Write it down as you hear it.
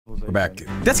civilization.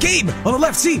 We're back. That's Gabe on the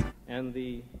left, see? And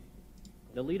the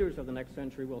leaders of the next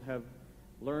century will have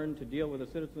learned to deal with the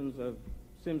citizens of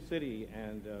SimCity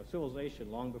and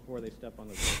civilization long before they step on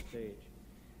the stage.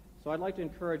 So I'd like to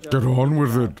encourage us. Get on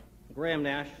with it. Graham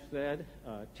Nash said,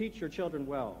 teach your children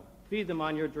well. Feed them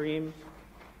on your dreams.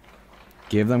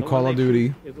 Give them Call of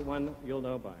Duty. Is the one you'll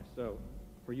know by. So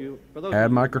for those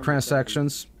add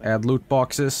microtransactions, add loot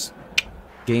boxes,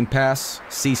 Game Pass,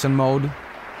 season mode.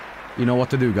 You know what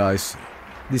to do, guys.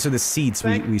 These are the seeds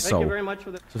we sow. Thank you very much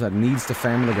for so that needs the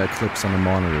Family Guy clips on the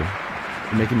monitor.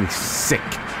 You're making me sick.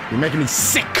 You're making me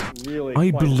sick! Really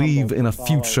I believe in a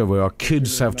future where our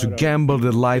kids have to gamble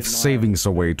their life savings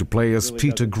away to play as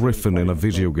Peter Griffin in a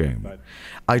video game.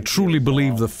 I truly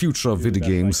believe the future of video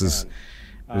games is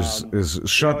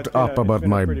shut up about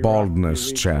my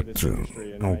baldness, chat.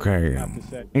 Okay.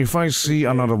 If I see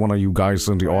another one of you guys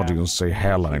in the audience say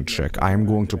hairline check, I am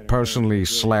going to personally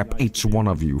slap each one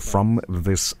of you from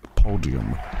this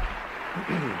podium.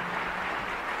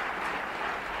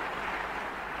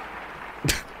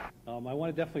 I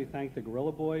want to definitely thank the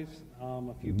Gorilla Boys.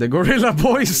 The Gorilla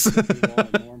Boys!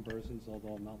 Lauren Bursons,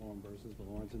 although not Lauren Bursons, but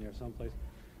Lauren's in there someplace.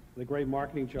 The great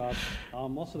marketing job.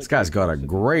 Also this guy's got a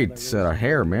great set of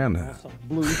hair, man.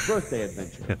 Blue's Birthday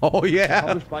Adventure. Oh, yeah.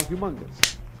 Published by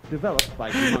Humongous. Developed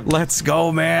by Humongous. Let's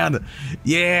go, man.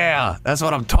 Yeah, that's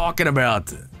what I'm talking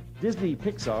about. Disney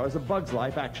Pixar's A Bug's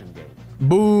Life action game.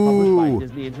 Boo. Published by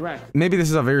Disney Interactive. Maybe this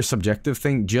is a very subjective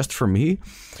thing just for me.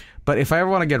 But if I ever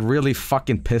want to get really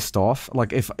fucking pissed off,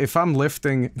 like if I'm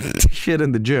lifting shit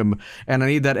in the gym and I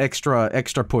need that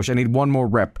extra push, I need one more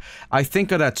rep, I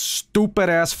think of that stupid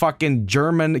ass fucking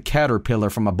German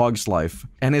caterpillar from A Bug's Life.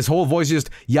 And his whole voice is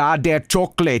just, yeah, they're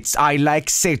chocolates, I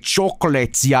like say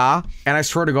chocolates, yeah? And I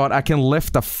swear to God, I can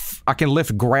lift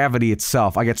gravity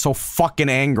itself. I get so fucking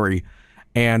angry.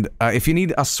 And if you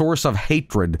need a source of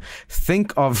hatred,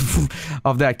 think of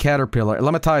that caterpillar.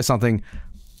 Let me tell you something.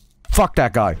 Fuck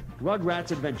that guy.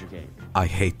 Rugrats Adventure Game. I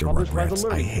hate the Published by Rugrats.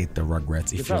 the I hate the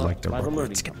Rugrats. If you like the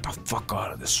Rugrats, get the fuck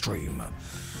out of the stream.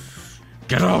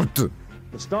 Get out! The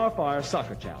Starfire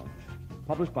Soccer Challenge.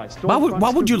 Published by Stormfront. Why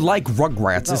would you like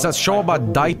Rugrats? It's a show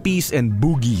about diapies and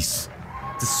boogies.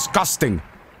 Disgusting.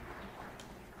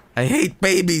 I hate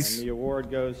babies. And the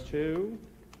award goes to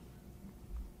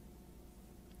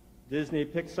Disney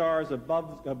Pixar's A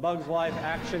Bug's Life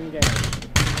action game.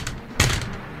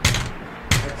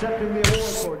 Accepting the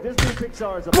award for Disney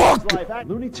Pixar's A Bug's Life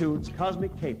Looney Tunes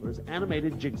Cosmic Capers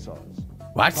Animated Jigsaws.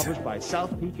 What? Published by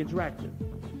South Peak Interactive.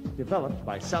 Developed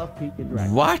by South Peak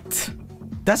Interactive. What?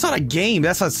 That's not a game.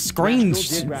 That's a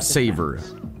screensaver.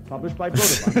 Published by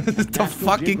Vodafone. The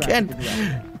fuck you can't.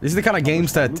 These are the kind of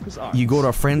games that you go to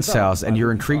a friend's house and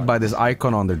you're intrigued by this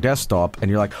icon on their desktop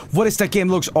and you're like, what is that game?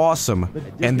 Looks awesome.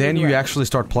 And then you actually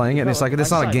start playing it and it's like,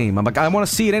 it's not a game. I'm like, I want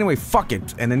to see it anyway. Fuck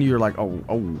it. And then you're like,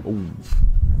 oh.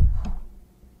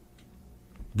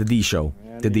 The D Show.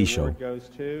 The D Show.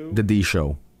 The D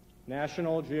Show.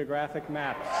 National Geographic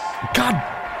Maps. God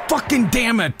fucking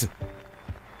damn it!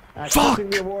 Fuck!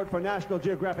 The award for National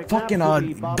Geographic fucking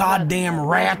goddamn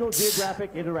rat!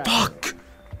 Fuck!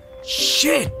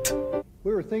 Shit!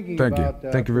 We were thinking Thank about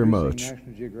you. Thank you very much.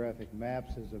 National Geographic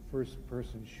Maps as a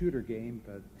first-person shooter game,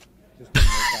 but just didn't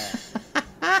work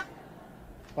out.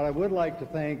 But I would like to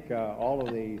thank all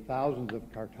of the thousands of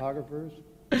cartographers.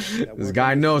 This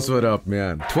guy knows what up,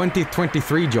 man.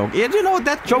 2023 joke. Yeah, you know what?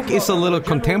 That joke is a little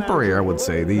contemporary, I would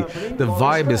say. The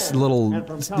vibe is a little,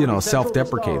 you know,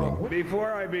 self-deprecating.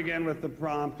 Before I begin with the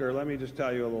prompter, let me just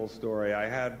tell you a little story. I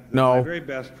had No. my very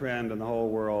best friend in the whole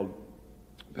world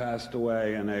passed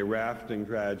away in a rafting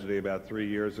tragedy about 3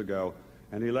 years ago,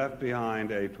 and he left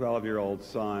behind a 12-year-old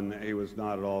son. He was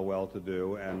not at all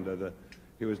well-to-do, and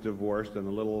he was divorced, and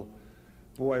the little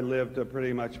boy lived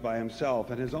pretty much by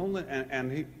himself,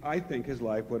 and I think his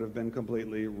life would have been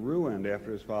completely ruined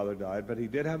after his father died, but he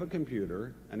did have a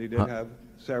computer, and he did have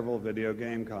several video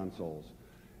game consoles,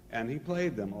 and he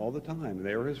played them all the time.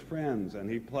 They were his friends, and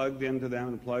he plugged into them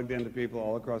and plugged into people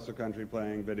all across the country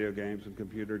playing video games and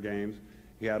computer games.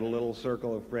 He had a little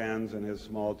circle of friends in his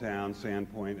small town,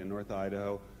 Sandpoint in North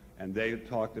Idaho, and they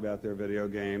talked about their video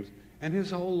games. And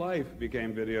his whole life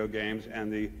became video games,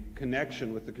 and the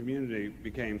connection with the community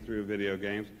became through video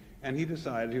games. And he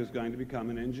decided he was going to become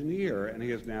an engineer, and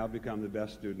he has now become the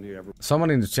best student he ever.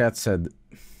 Someone in the chat said,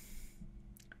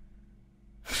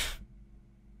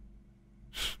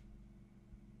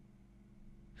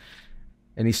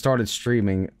 and he started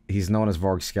streaming. He's known as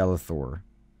Vargskelethor.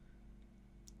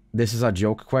 This is a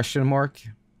joke, question mark?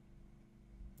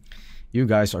 You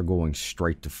guys are going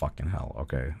straight to fucking hell,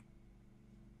 okay?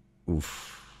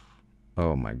 Oof.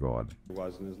 Oh my god.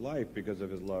 Was in his life because of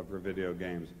his love for video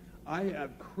games. I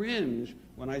cringe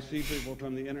when I see people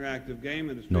from the interactive game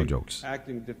industry No jokes.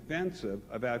 acting defensive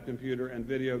about computer and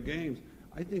video games.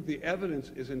 I think the evidence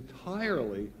is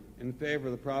entirely in favor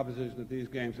of the proposition that these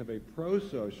games have a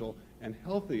pro-social and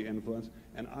healthy influence,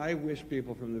 and I wish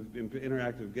people from the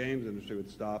interactive games industry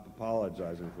would stop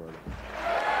apologizing for them.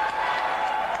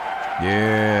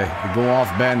 Yeah, go off,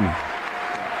 Ben.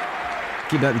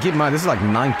 Keep in mind, this is like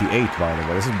 98, by the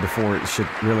way. This is before shit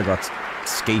really got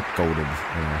scapegoated.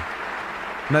 You know.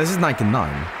 No, this is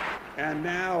 99. And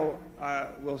now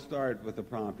we'll start with the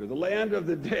prompter. The Land of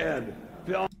the Dead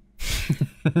film.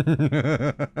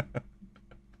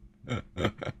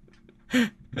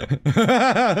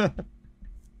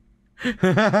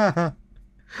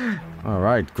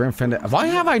 Alright, Grim Fandango. Why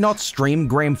have I not streamed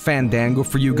Grim Fandango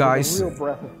for you guys?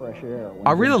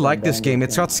 I really like this game.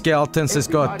 It's got skeletons, it's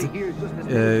got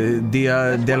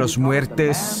Dia de los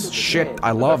Muertes shit.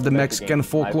 I love the Mexican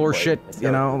folklore shit,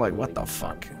 you know? Like, what the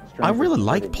fuck? I really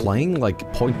like playing, like,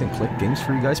 point-and-click games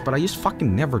for you guys, but I just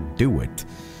fucking never do it.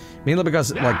 Mainly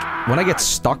because, like, when I get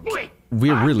stuck,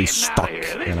 we're really stuck,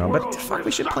 you know? But fuck,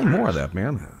 we should play more of that,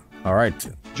 man. Alright.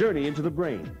 Journey into the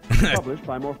Brain, published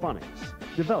by Morphonics.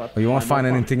 Developed You won't by find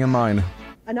Morphonics. anything in mine.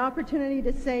 An opportunity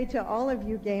to say to all of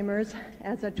you gamers,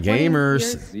 as a 20 Gamers.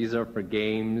 years These are for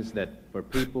games that, for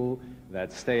people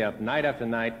that stay up night after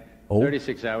night,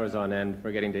 36 hours on end,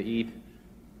 forgetting to eat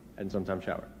and sometimes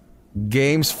shower.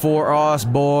 Games for us,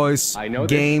 boys. I know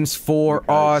this Games for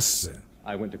because us.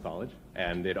 I went to college,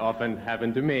 and it often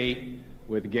happened to me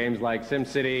with games like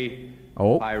SimCity,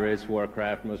 Oh. Pirates,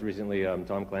 Warcraft, most recently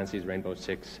Tom Clancy's Rainbow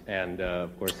Six, and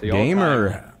of course the Gamer.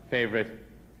 all-time favorite,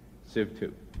 Civ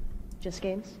 2. just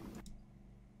games.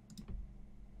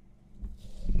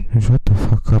 Shut the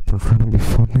fuck up in front of me,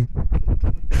 funny.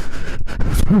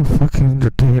 I'm a fucking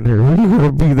entertainer. Are you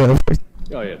gonna be that way?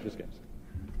 Oh yeah, just games.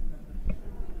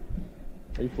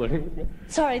 Are you flirting with me?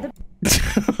 Sorry, the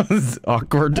It's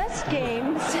awkward. best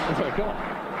games. Oh my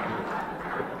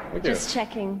god. Okay. Just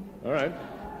checking. All right.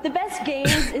 The best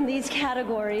games in these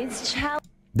categories challenge.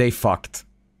 They fucked.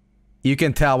 You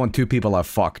can tell when two people are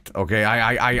fucked, okay?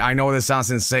 I know this sounds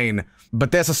insane,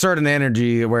 but there's a certain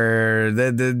energy where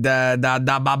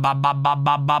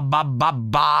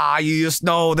you just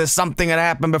know there's something that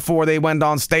happened before they went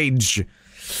on stage. You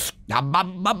know,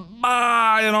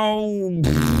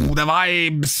 the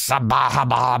vibes.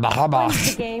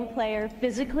 the game player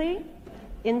physically,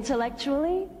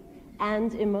 intellectually,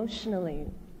 and emotionally.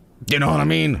 You know what I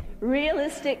mean?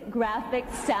 Realistic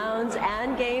graphics, sounds,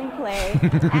 and gameplay.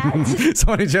 And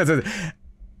Somebody just said,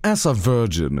 as a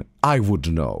virgin, I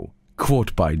would know.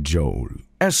 Quote by Joel.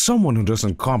 As someone who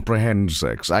doesn't comprehend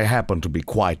sex, I happen to be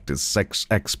quite the sex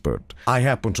expert. I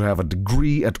happen to have a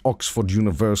degree at Oxford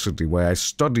University where I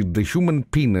studied the human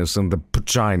penis and the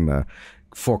vagina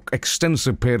for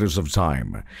extensive periods of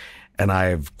time. And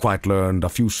I've quite learned a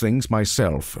few things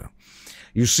myself.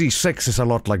 You see, sex is a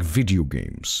lot like video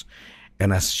games.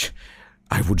 And as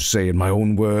I would say in my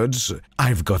own words,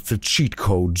 I've got the cheat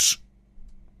codes.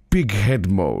 Big head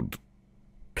mode.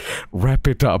 Wrap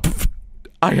it up.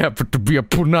 I happen to be a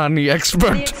punani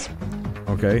expert.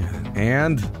 Okay,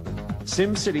 and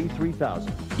SimCity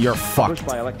 3000. you're Published fucked.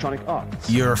 by Electronic Arts.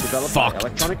 You're Developed by fucked.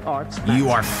 Electronic Arts. You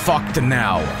are fucked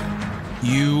now.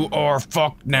 You are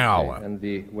fucked now. And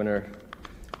the winner,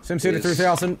 SimCity Is-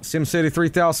 3000. SimCity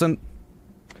 3000.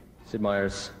 Sid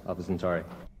Meier's Alpha Centauri.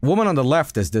 Woman on the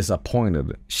left is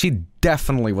disappointed. She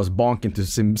definitely was bonking to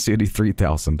SimCity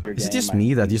 3000. Is it just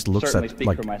me that just looks at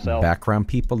like background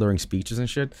people during speeches and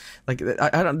shit? Like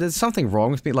I don't. There's something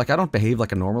wrong with me. Like I don't behave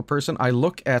like a normal person. I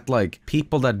look at like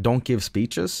people that don't give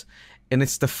speeches, and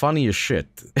it's the funniest shit.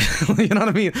 You know what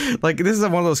I mean? Like this is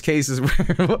one of those cases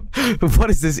where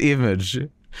what is this image?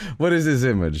 What is this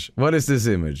image? What is this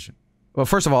image? Well,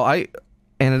 first of all, I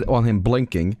ended on him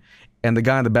blinking, and the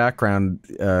guy in the background.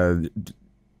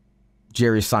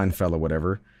 Jerry Seinfeld or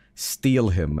whatever, steal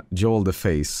him, Joel the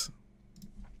face.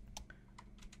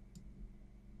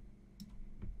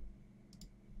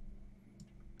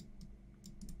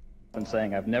 And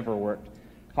saying I've never worked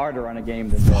harder on a game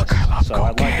than this. So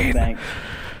I'd like to thank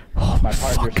my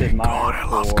partner Sid Meier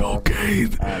for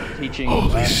teaching us all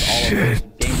of those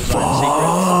game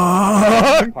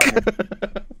design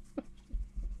secrets.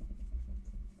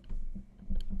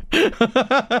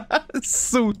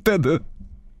 Zooted.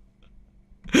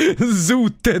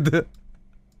 Zooted.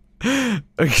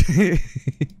 Okay.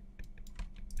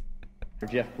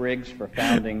 Jeff Briggs for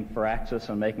founding Firaxis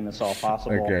and making this all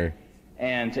possible. Okay.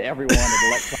 And to everyone at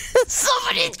Electronic.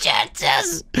 Somebody chat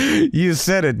says. You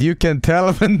said it. You can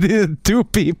tell when the two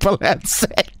people had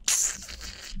sex.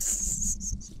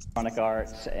 Electronic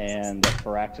Arts and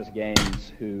Firaxis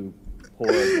Games who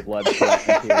poured blood, sweat,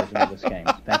 and tears into this game.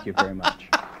 Thank you very much.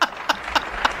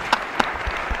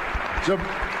 So,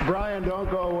 Brian, don't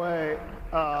go away.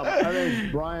 I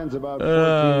think Brian's about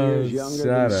 14 years younger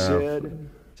than Sid.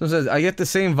 So it says, I get the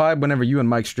same vibe whenever you and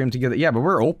Mike stream together. Yeah, but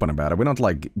we're open about it. We don't,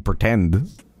 like, pretend.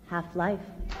 Half-Life.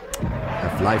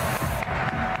 Half-Life.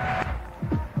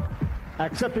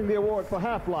 Accepting the award for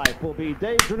Half-Life will be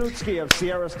Dave Dranutsky of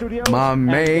Sierra Studios. My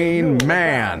main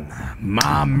man.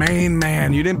 My main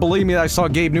man. You didn't believe me that I saw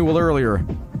Gabe Newell earlier.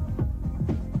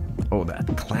 Oh, that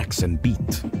klaxon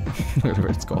beat. Whatever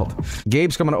it's called.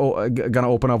 Gabe's gonna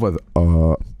open up with,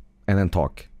 and then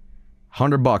talk.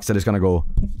 $100 that is gonna go,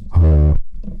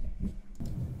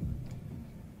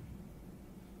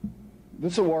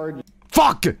 This award...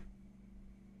 Fuck!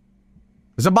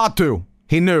 It's about to.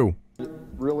 He knew.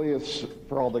 Really is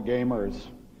for all the gamers.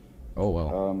 Oh,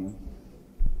 well.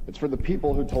 It's for the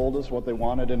people who told us what they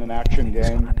wanted in an action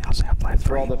game. It's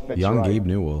for all the fix Young right. Gabe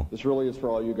Newell. This really is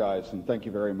for all you guys, and thank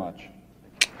you very much.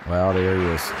 Well, there he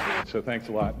is. So thanks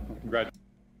a lot. Congratulations.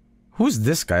 Who's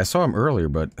this guy? I saw him earlier,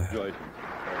 but...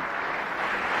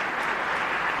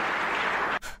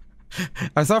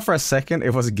 I thought for a second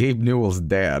it was Gabe Newell's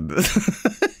dad.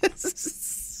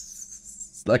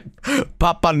 Like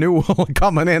Papa Newell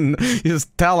coming in, he's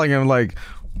telling him like,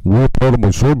 "We're part of my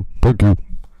son, thank you.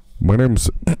 My name's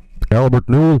Albert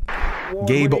Newell."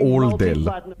 Gabe Oldell.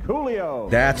 Coolio.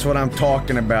 That's what I'm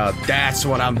talking about. That's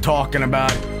what I'm talking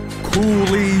about.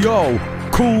 Coolio.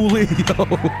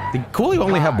 Coolio. Did Coolio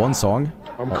only have one song?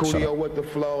 I'm Coolio with the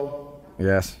flow.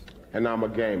 Yes. And I'm a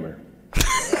gamer.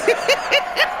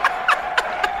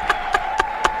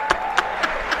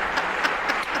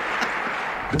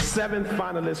 The 7th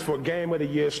finalist for Game of the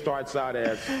Year starts out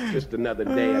as just another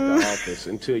day at the office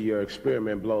until your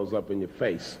experiment blows up in your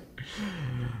face.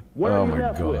 What Oh my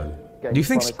god. Do you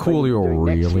think Coolio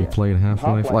really played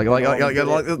Half-Life? Like,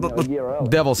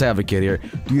 devil's advocate here.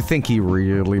 Do you think he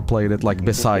really played it? Like,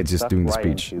 besides just doing the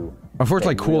speech?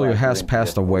 Unfortunately, Coolio has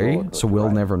passed away, so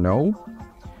we'll never know.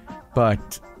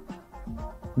 But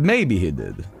maybe he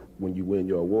did. When you win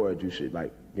your award, you should,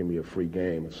 like, give me a free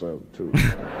game or something, too.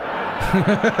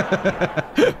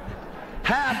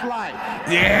 Half-Life.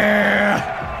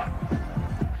 Yeah!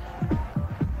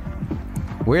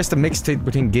 Where's the mixtape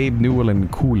between Gabe Newell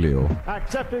and Coolio?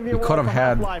 We could have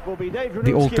had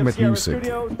the ultimate music.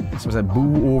 So was that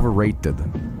boo overrated?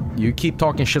 You keep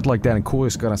talking shit like that and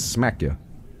Coolio's gonna smack you.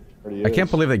 I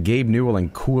can't believe that Gabe Newell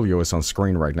and Coolio is on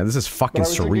screen right now. This is fucking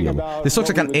surreal. This looks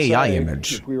like an AI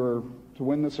image. If we were to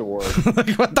win this award. Like,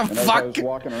 what the fuck?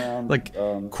 Around, like,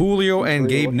 Coolio and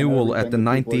Gabe Newell at the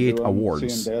 98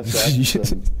 awards.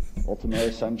 Ultimate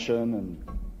Ascension and...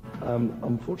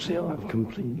 Unfortunately, I've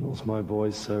completely lost my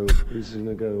voice, so who's going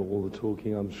to go all the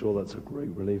talking? I'm sure that's a great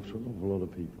relief to a lot of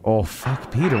people. Oh,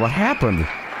 fuck, Peter, what happened?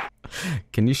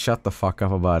 Can you shut the fuck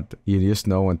up about you just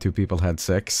know when two people had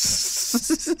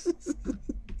sex?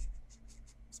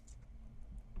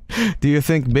 Do you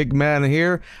think big man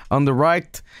here on the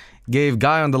right gave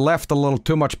guy on the left a little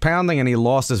too much pounding and he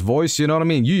lost his voice? You know what I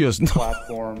mean? You just know.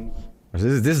 Platforms.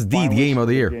 This is the game of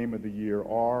the year. Game of the year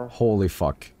are Holy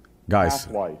fuck. Guys.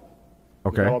 Half-Life.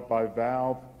 Okay. Developed by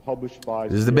Valve, published by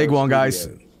This is the big one, guys.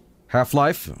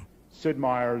 Half-Life. Sid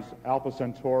Meier's Alpha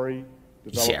Centauri,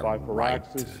 developed by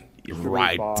Firaxis.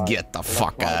 Right. Get the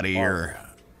fuck out of here.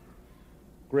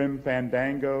 Grim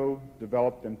Fandango,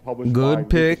 developed and published by Good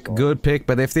pick, LucasArts. good pick,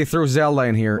 but if they throw Zelda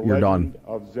in here, The you're Legend done.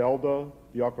 of Zelda,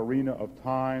 the Ocarina of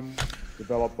Time,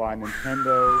 developed by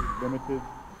Nintendo Limited,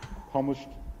 published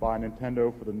by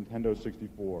Nintendo for the Nintendo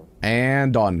 64.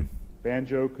 And done.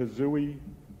 Banjo-Kazooie,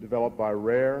 developed by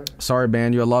Rare. Sorry,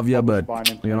 Banjo, I love you, but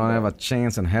Published by you don't Nintendo. have a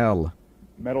chance in hell.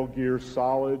 Metal Gear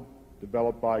Solid,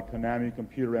 developed by Konami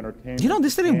Computer Entertainment. You know,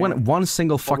 this didn't win Japan, one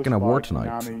single fucking published by award tonight.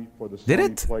 Konami for the Did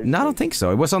Sony it? No, I don't think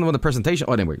so. It was on the presentation.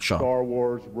 Oh, anyway, shut up. Star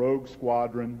Wars Rogue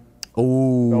Squadron,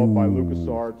 Oh. developed by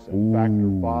LucasArts and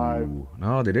Factor 5.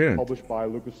 No, they didn't. Published by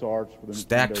LucasArts for the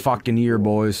Stacked Nintendo fucking year, 64.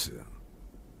 boys.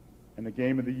 And the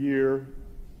game of the year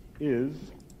is...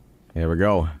 Here we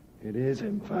go. It is,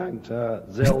 in fact,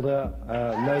 Zelda.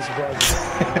 No surprise.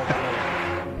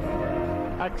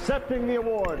 Accepting the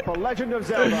award for Legend of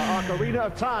Zelda, Ocarina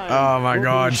of Time. Oh my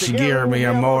god, Shigeru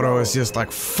Miyamoto is just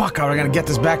like, fuck, I'm gonna get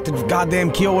this back to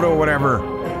goddamn Kyoto or whatever.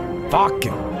 Fuck.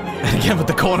 And again with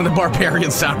the Conan the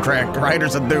Barbarian soundtrack,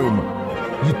 Riders of Doom.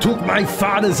 You took my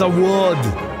father's award.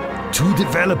 Two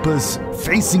developers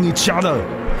facing each other.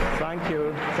 Thank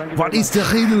you. Thank you. What is the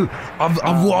riddle of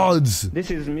awards? This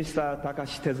is Mr.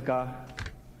 Takashi Tezuka.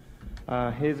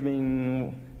 He's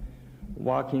been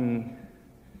working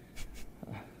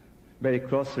very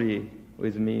closely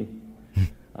with me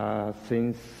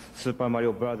since Super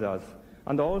Mario Brothers.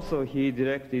 And also he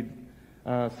directed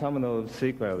some of those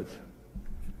sequels.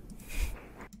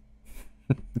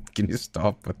 Can you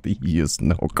stop with the use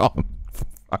no comment, for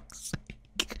fuck's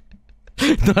sake?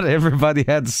 Not everybody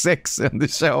had sex in the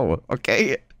show,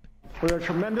 okay? For your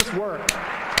tremendous work.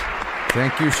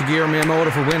 Thank you, Shigeru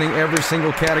Miyamoto, for winning every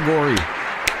single category.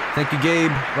 Thank you,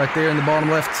 Gabe, right there in the bottom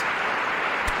left.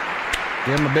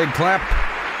 Give him a big clap.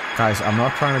 Guys, I'm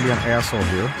not trying to be an asshole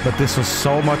here, but this was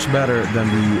so much better than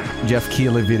the Jeff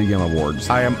Keighley Video Game Awards.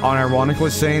 I am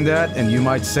unironically saying that, and you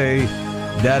might say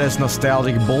that is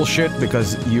nostalgic bullshit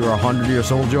because you're 100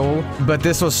 years old, Joel. But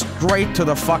this was straight to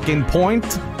the fucking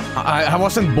point. I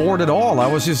wasn't bored at all.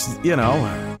 I was just, you know...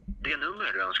 Det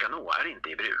nummer du önskar nå är inte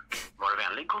i bruk. Var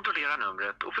vänlig kontrollera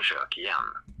numret och försök igen.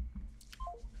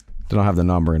 Don't have the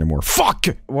number anymore. Fuck!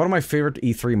 One of my favorite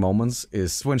E3 moments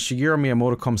is when Shigeru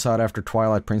Miyamoto comes out after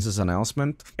Twilight Princess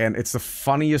announcement, and it's the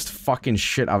funniest fucking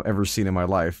shit I've ever seen in my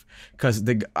life. Because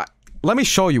let me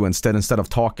show you instead of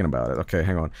talking about it. Okay,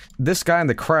 hang on. This guy in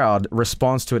the crowd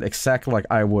responds to it exactly like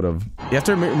I would have. You have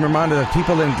to be reminded that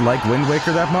people didn't like Wind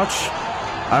Waker that much.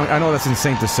 I know that's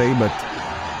insane to say, but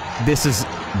this is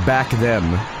back then.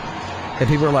 And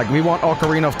people are like, we want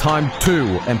Ocarina of Time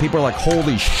 2. And people are like,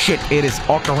 holy shit, it is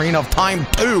Ocarina of Time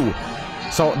 2!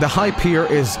 So the hype here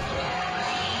is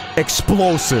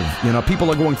explosive. You know, people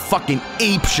are going fucking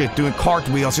apeshit, doing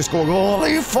cartwheels, just going,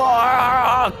 holy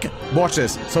fuck! Watch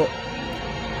this. So,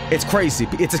 it's crazy.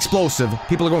 It's explosive.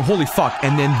 People are going, holy fuck.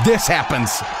 And then this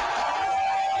happens.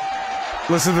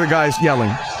 Listen to the guys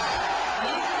yelling.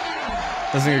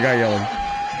 Listen to the guy yelling.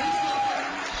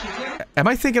 Am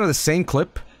I thinking of the same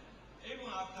clip?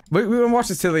 We're gonna watch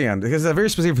this till the end, because it's a very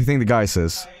specific thing the guy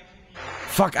says.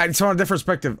 Fuck, it's from a different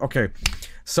perspective. Okay.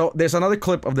 So, there's another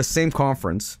clip of the same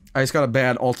conference. I just got a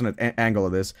bad alternate angle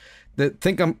of this. The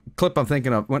clip I'm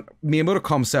thinking of, when Miyamoto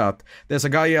comes out, there's a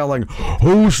guy yelling,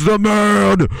 "Who's the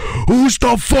man? Who's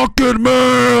the fucking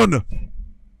man?"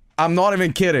 I'm not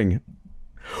even kidding.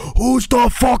 Who's the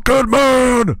fucking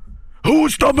man?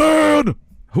 Who's the man?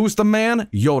 Who's the man?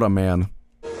 Yoda Man.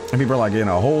 And people are like, you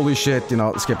know, holy shit, you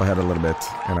know, skip ahead a little bit,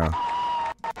 you know.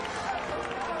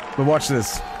 But watch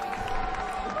this.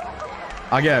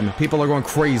 Again, people are going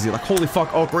crazy, like, holy fuck,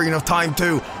 Ocarina of Time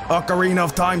 2! Ocarina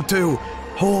of Time 2!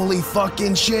 Holy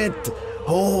fucking shit!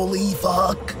 Holy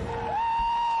fuck!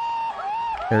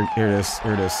 Here it is,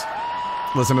 here it is.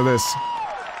 Listen to this.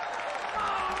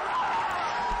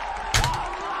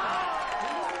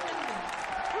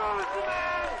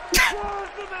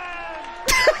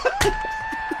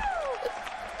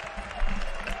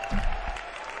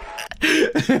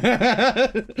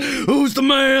 Who's the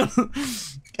man?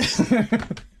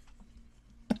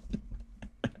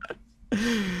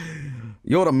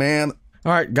 Yoda Man.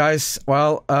 Alright guys,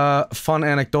 well, fun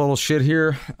anecdotal shit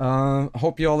here.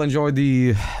 Hope you all enjoyed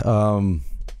the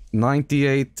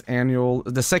 98th annual,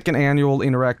 the second annual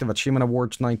Interactive Achievement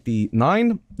Awards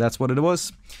 99. That's what it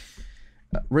was.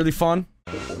 Really fun.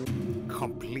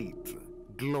 Complete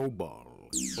global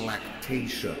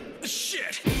lactation.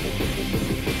 Shit!